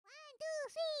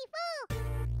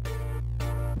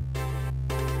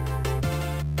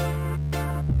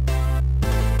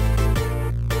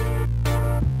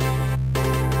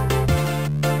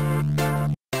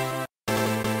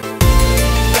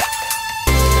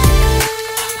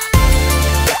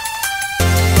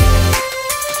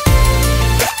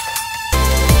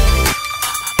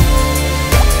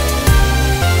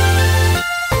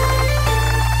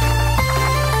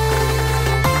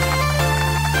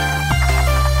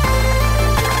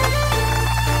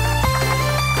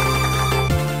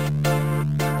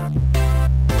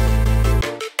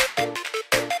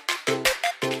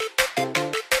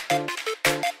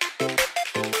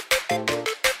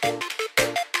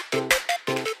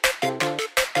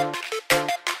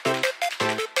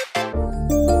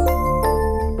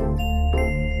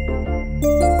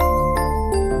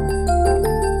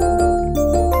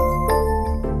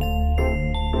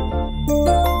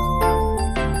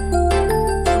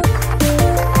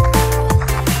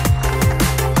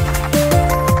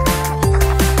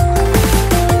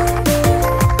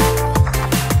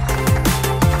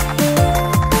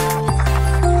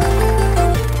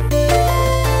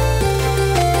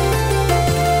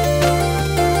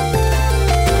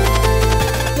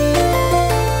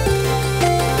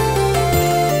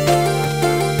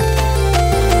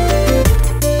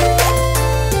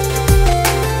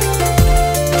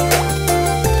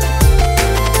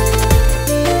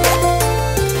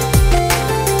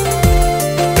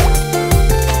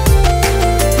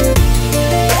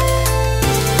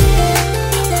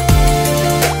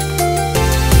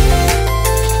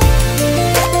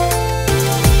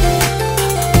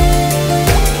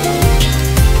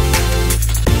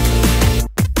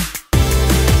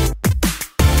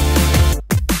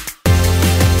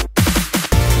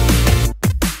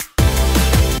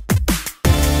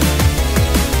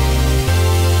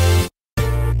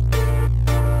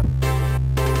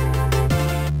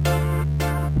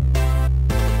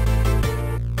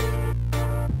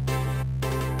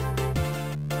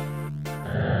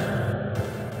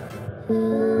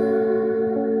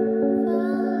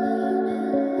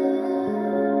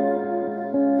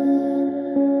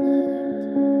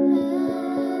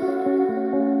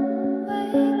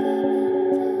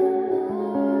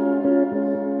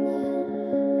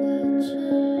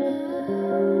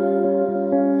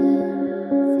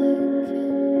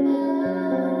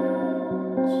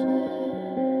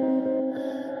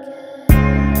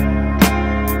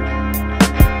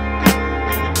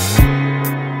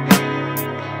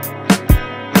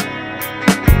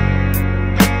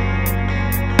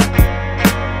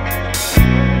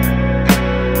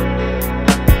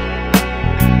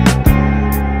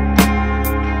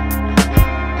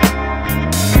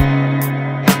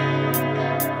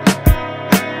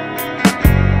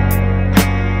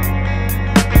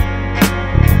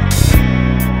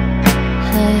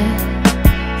Hey,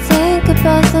 think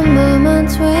about the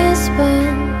moments we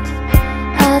spent.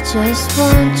 I just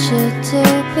want you to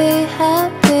be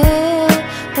happy.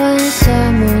 When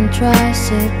someone tries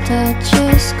to touch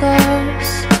your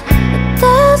scars, it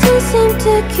doesn't seem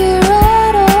to cure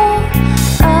at all.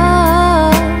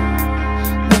 Oh,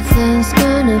 nothing's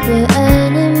gonna be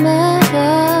any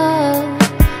better.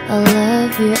 I'll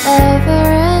love you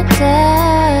every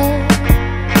day.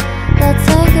 Let's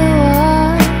take a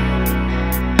walk.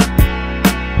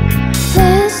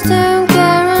 Please don't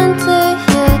guarantee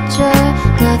your joy.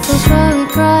 Nothing's wrong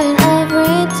with crying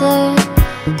every day.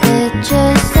 It's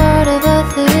just sort of a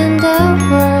thing in the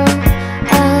world.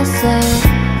 I'll say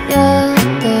you're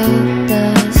the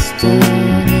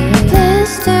destiny.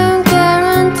 Please don't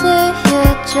guarantee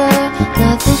your joy.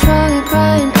 Nothing's wrong with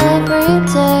crying every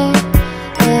day.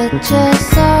 It's just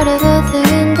sort of a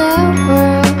thing in the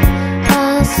world.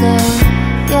 I'll say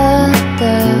you're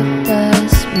the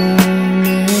best moment.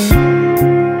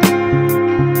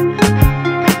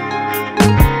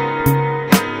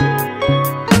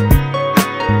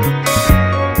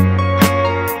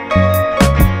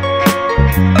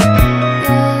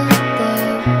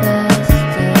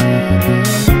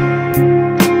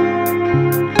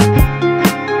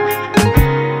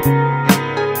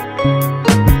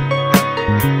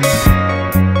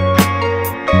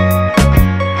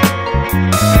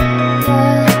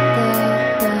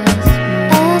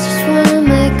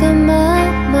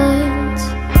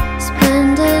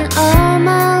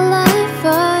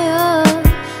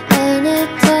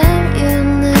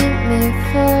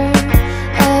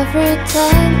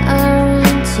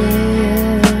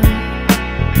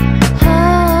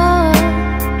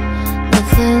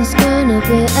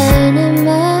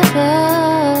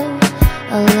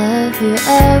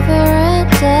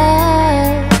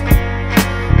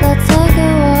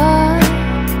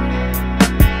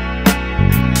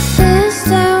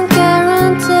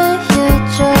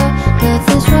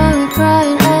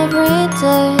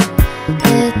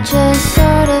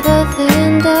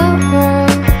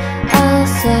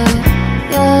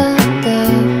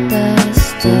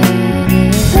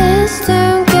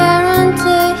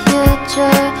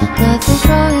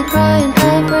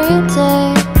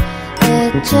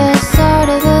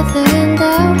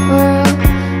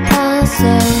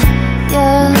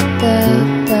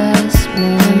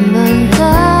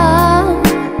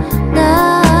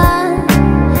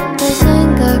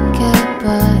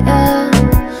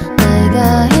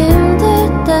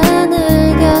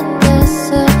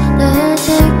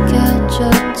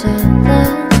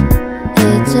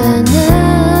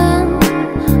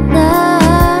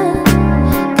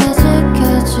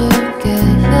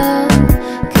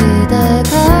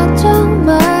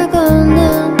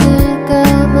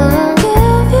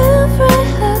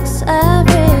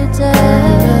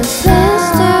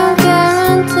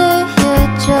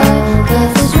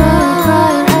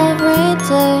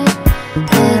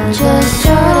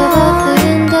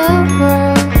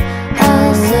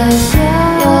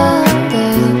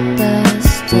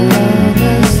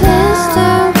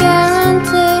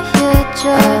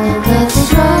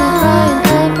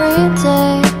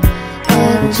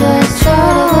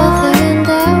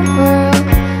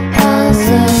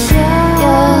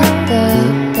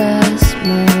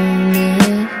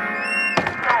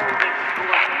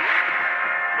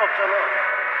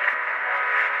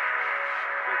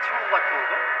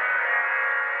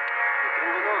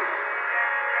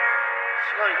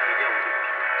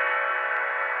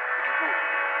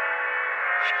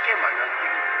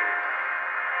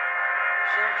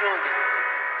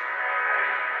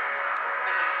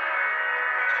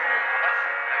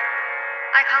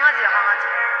 아니 강아지야 강아지.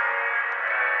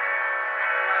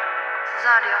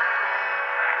 2살이야.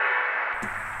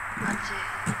 맞지?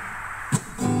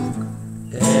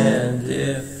 And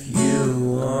if you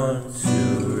want to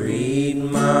read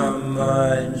my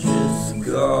mind, just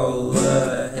go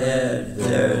ahead.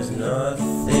 There's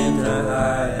nothing to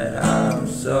hide. I'm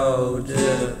so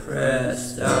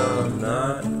depressed, I'm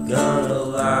not gonna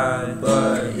lie,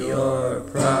 but your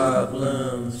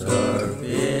problems are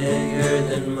bigger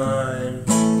than mine.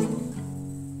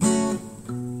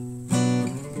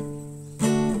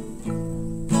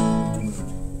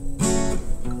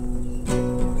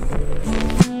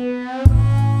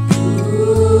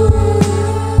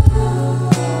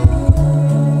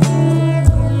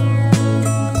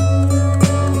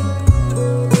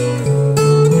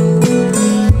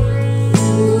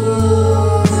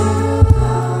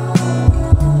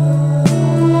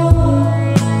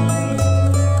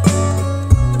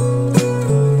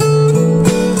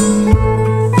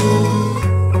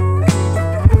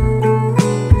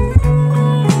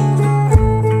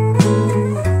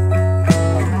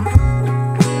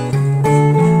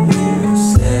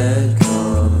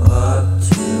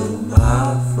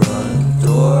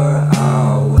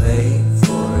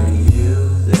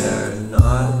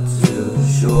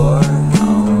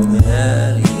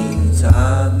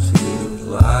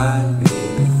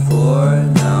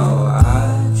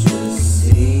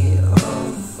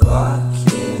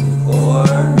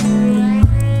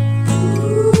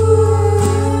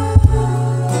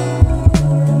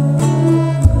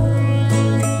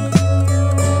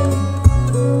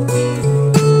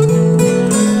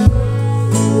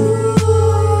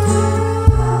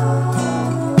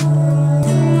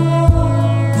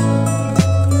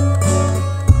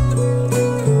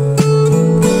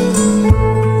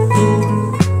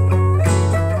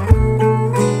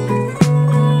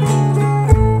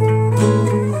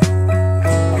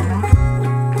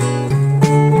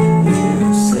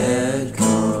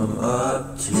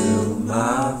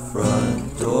 my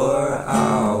front door.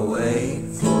 I'll wait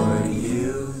for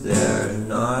you there,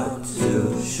 not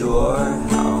too sure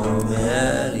how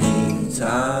many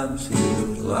times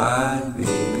you've lied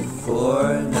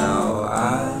before. Now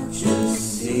I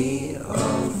just see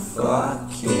a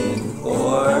fucking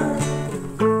whore.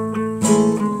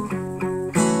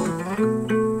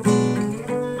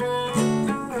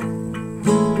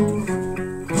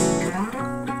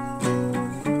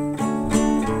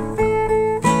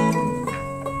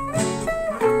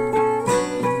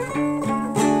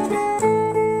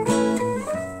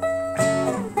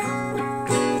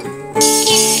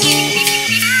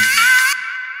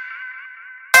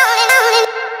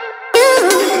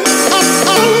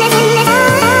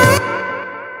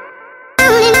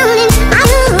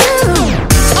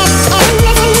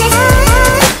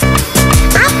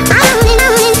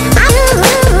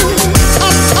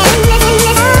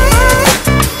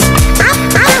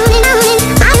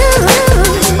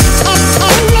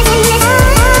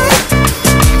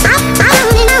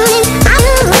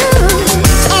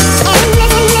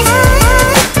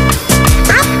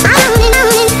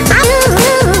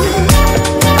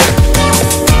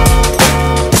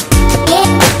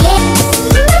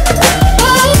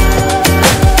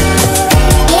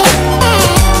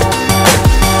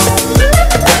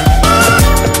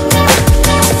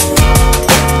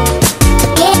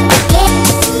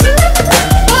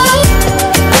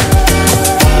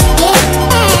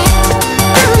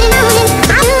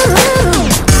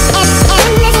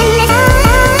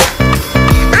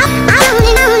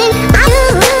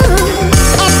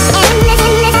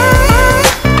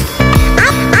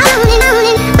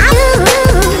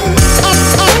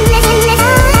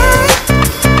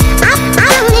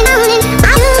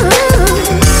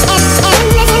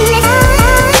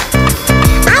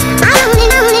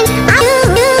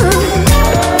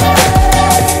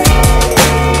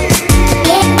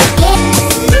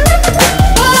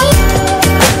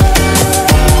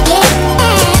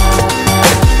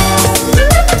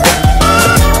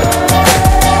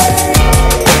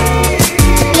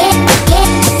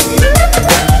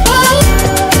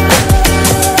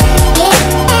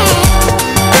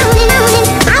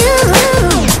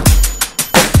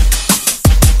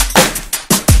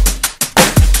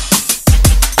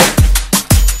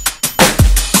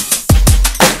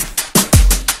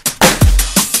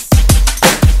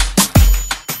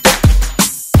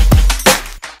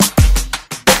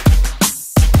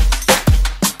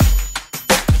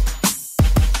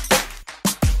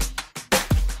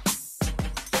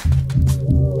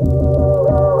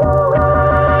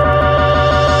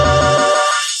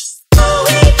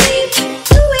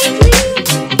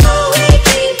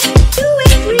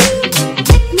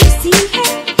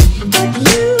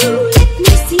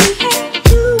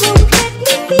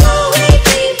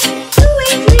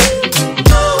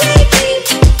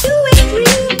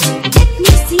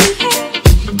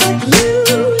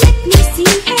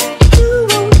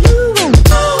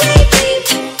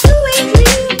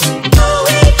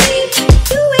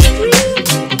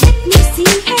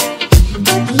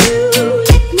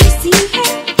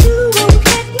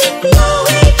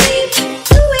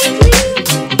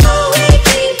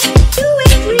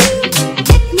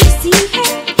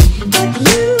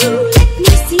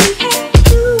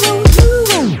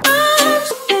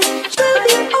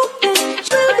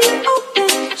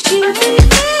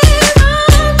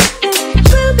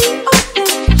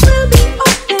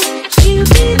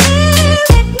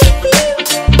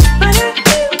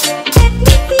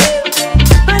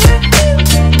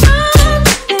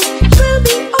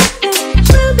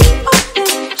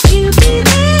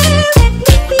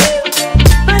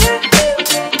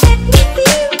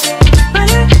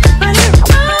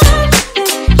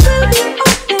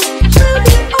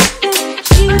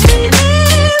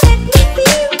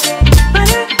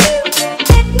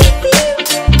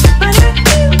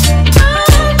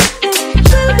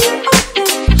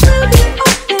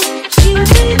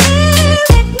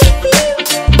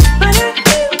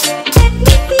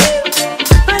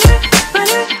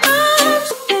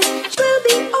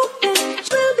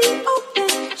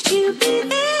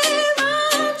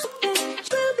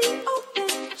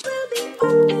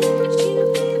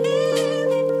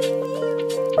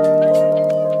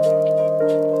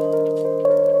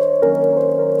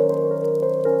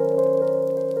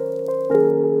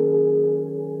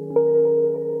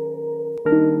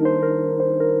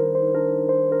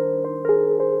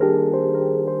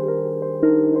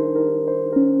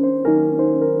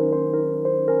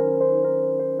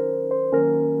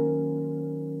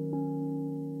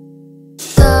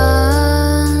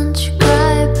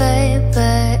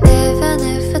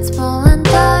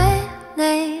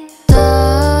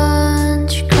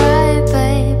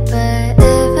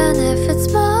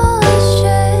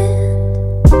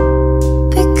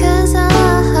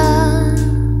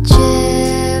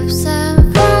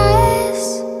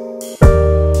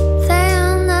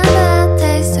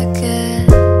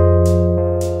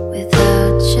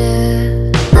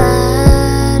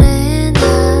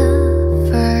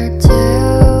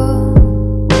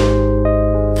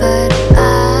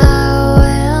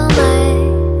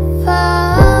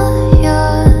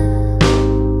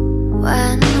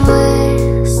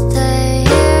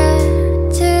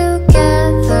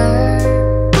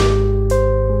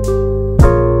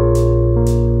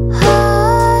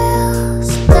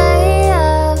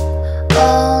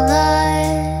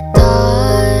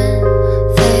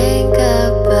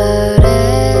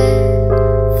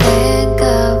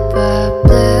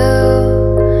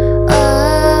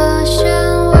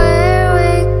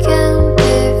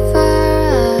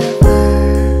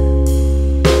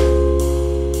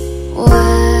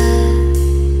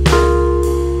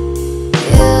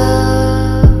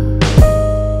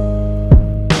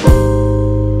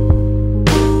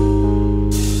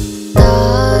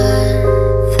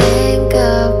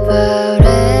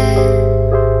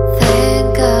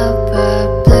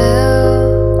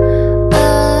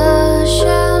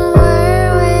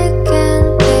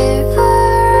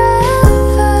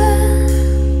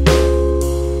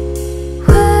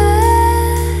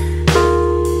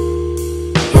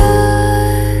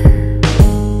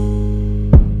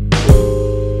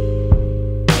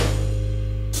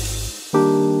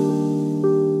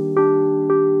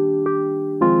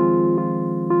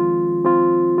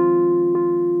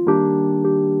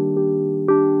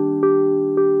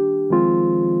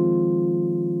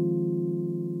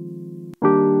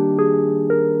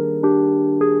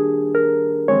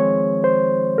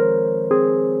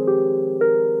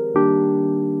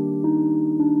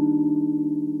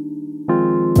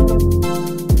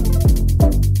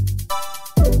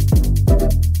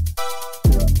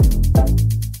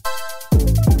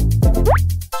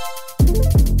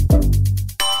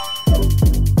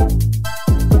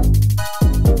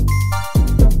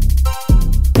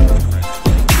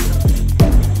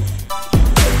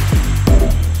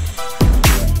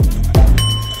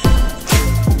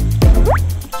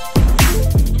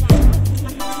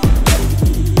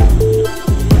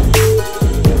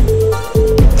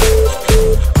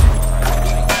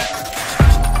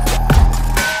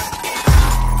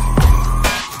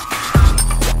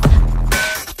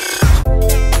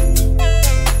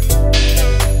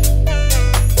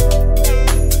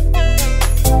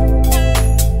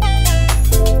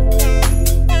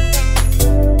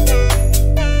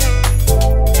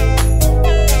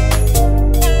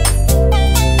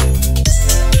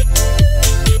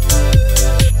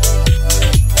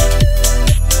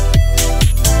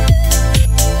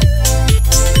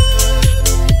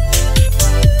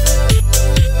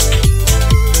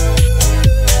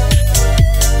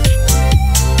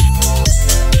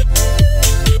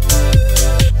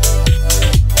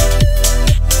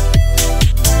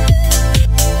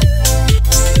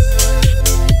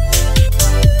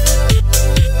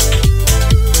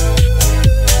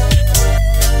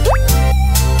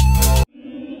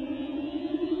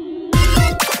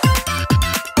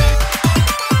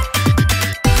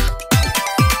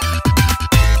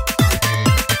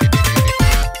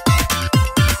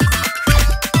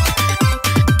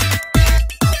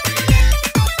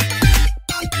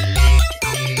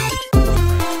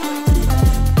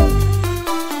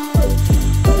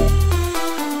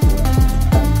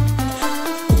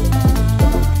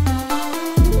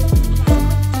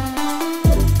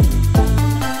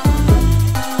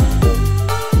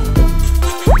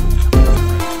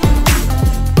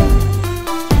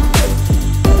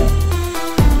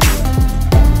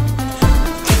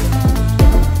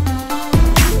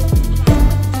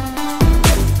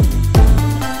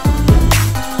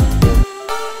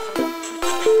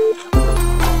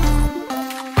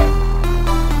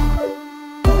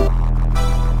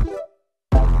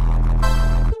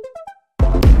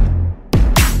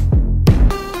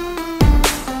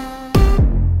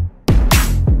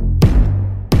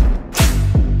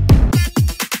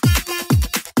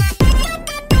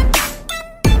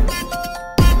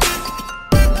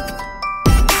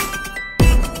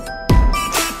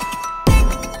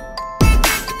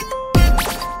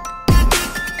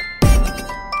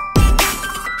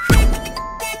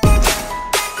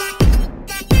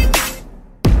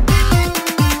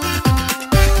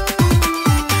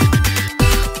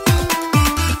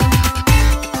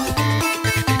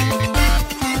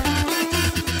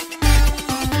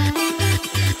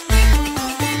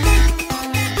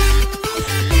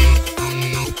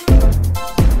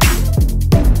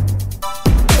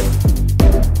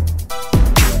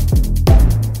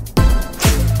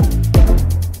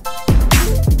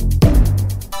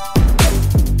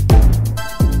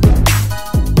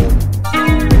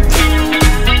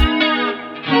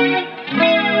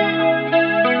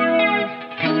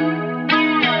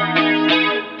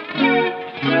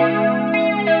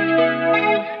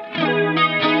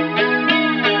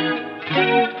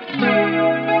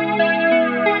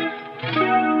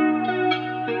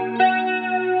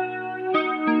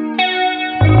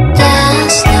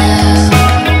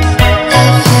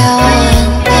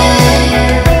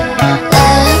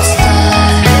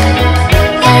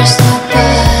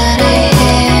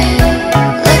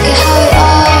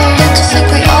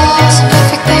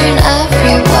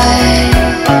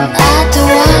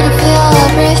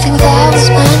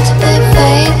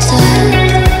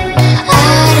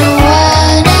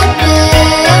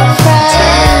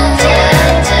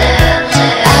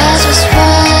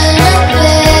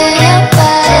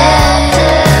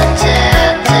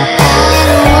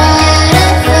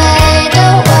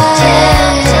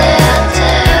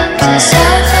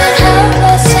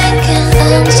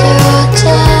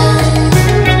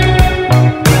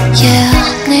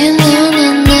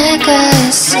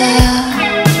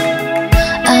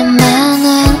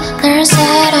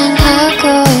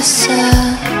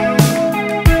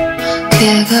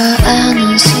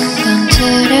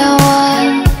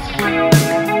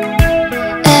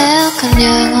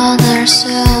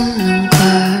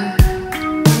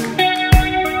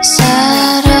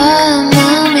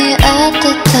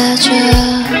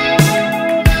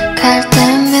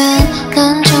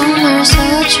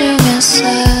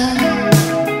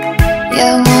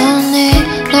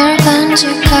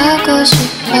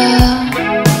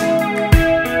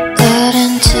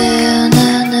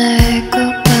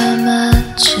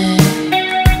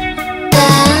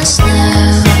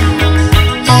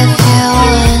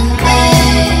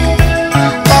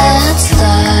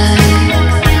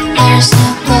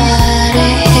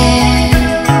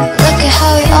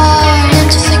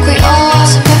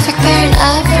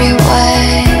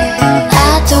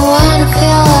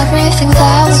 everything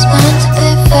that was meant to be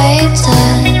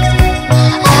fated.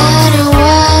 I don't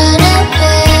wanna be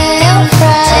your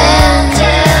friend.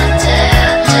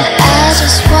 I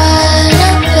just wanna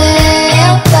be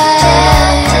your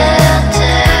babe.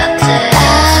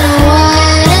 I don't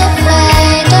wanna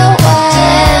fade away,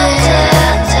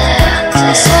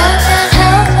 so I can't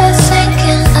help but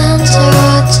sinking under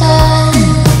water.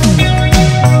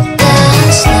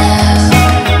 Dance now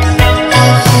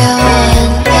if you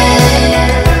want me.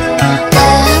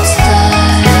 Let's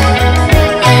start.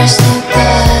 There's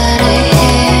nobody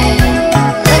here.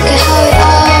 Look at how we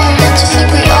are, and to think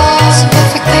we are so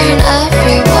perfect, we're in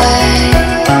every way.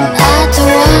 I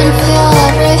don't wanna feel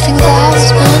everything that was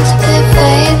meant to be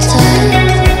fated.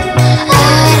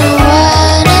 I don't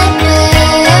wanna be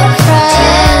your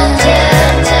friend.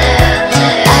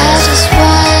 I just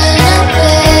wanna be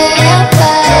your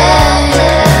babe.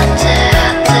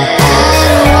 I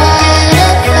don't wanna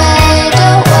fade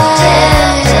away,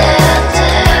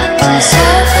 so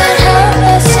I can't help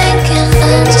but sinking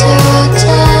under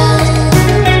water.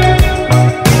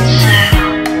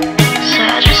 So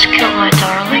I just killed my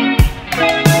darling.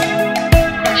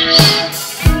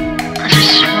 I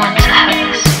just want to have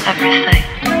this everything.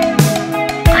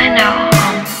 I know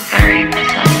I'm very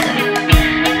possessive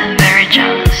and very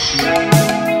jealous,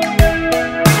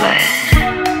 but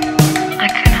I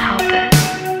couldn't help it.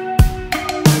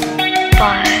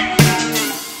 But